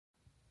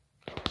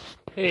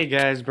Hey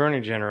guys, Bernie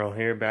General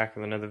here, back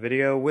with another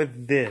video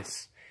with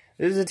this.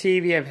 This is a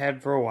TV I've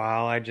had for a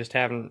while. I just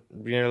haven't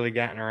really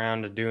gotten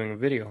around to doing a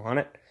video on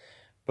it.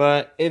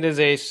 But it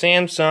is a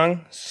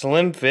Samsung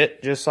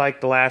slimfit, just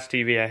like the last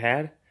TV I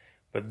had.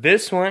 But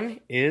this one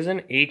is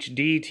an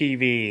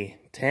hdtv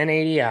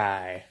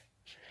 1080i.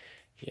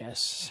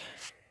 Yes.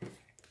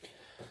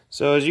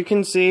 So as you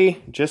can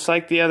see, just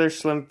like the other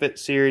slimfit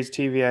series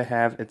TV I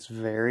have, it's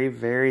very,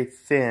 very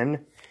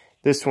thin.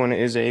 This one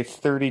is a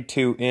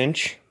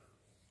 32-inch.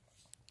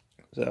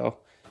 So,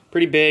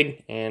 pretty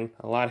big and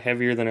a lot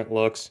heavier than it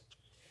looks.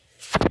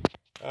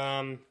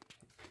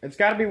 It's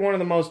got to be one of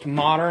the most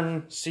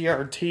modern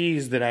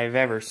CRTs that I've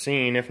ever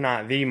seen, if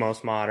not the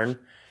most modern,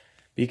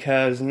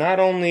 because not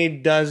only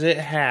does it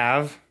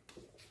have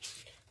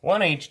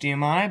one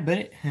HDMI, but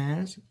it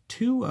has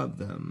two of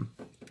them.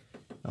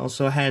 It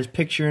also has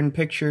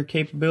picture-in-picture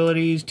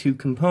capabilities, 2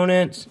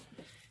 components,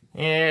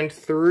 and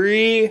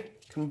 3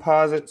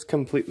 composites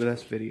complete with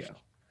this video.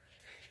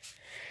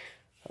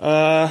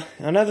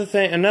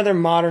 Another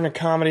modern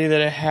accommodity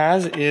that it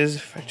has is,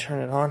 if I turn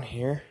it on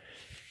here,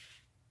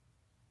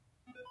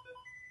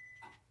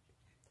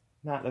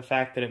 not the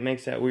fact that it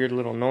makes that weird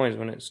little noise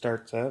when it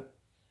starts up,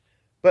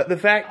 but the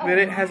fact that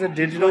it has a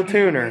digital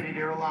tuner.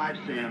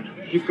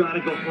 You've got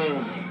to go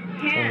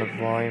home. Turn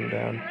the volume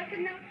down.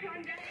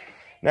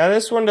 Now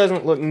this one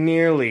doesn't look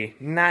nearly,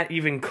 not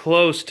even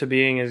close to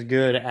being as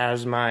good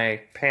as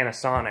my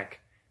Panasonic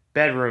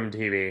bedroom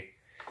TV.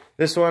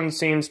 This one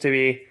seems to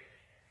be,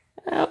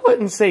 I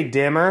wouldn't say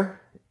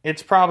dimmer.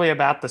 It's probably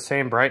about the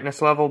same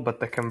brightness level, but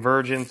the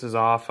convergence is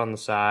off on the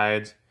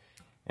sides.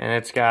 And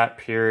it's got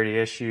purity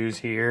issues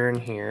here and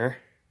here.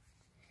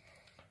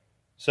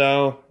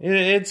 So,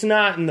 it's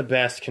not in the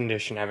best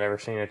condition I've ever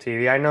seen a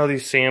TV. I know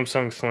these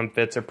Samsung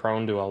slimfits are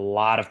prone to a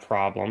lot of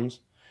problems.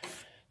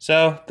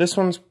 So, this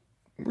one's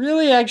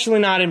really actually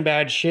not in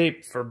bad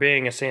shape for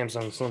being a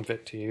Samsung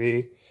slimfit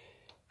TV.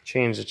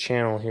 Change the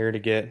channel here to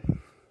get,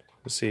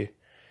 let's see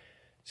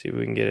if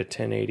we can get a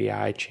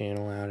 1080i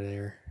channel out of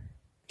there.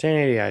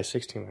 1080i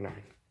 16:9.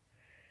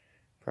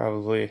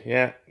 Probably,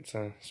 yeah, it's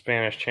a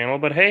Spanish channel,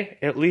 but hey,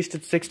 at least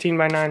it's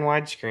 16:9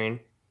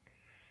 widescreen.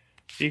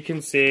 You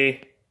can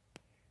see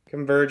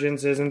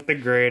convergence isn't the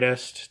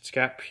greatest. It's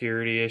got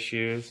purity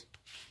issues.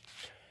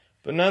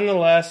 But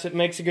nonetheless, it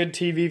makes a good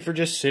TV for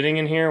just sitting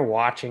in here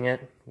watching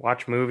it,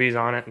 watch movies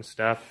on it and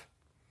stuff.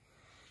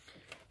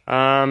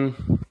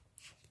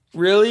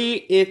 Really,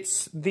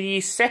 it's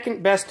the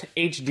second best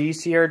HD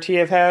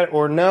CRT I've had,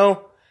 or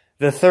no,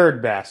 the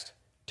third best.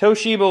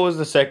 Toshiba was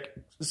the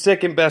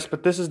second best,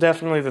 but this is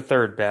definitely the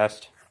third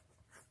best.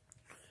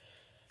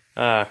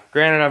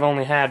 Granted, I've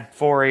only had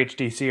 4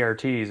 HD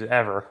CRTs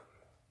ever,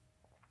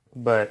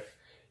 but,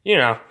 you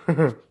know.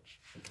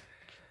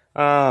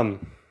 As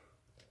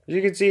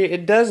you can see,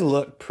 it does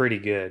look pretty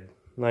good.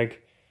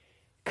 Like,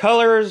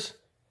 colors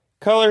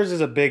is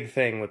a big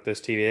thing with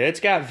this TV. It's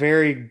got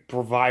very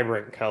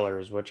vibrant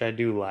colors, which I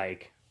do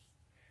like.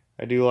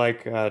 I do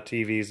like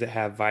TVs that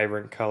have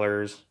vibrant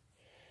colors,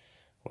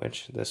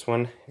 which this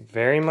one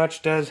very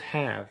much does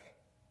have.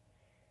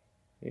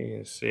 You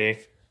can see.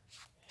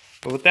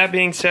 But with that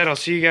being said, I'll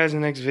see you guys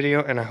in the next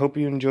video, and I hope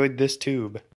you enjoyed this tube.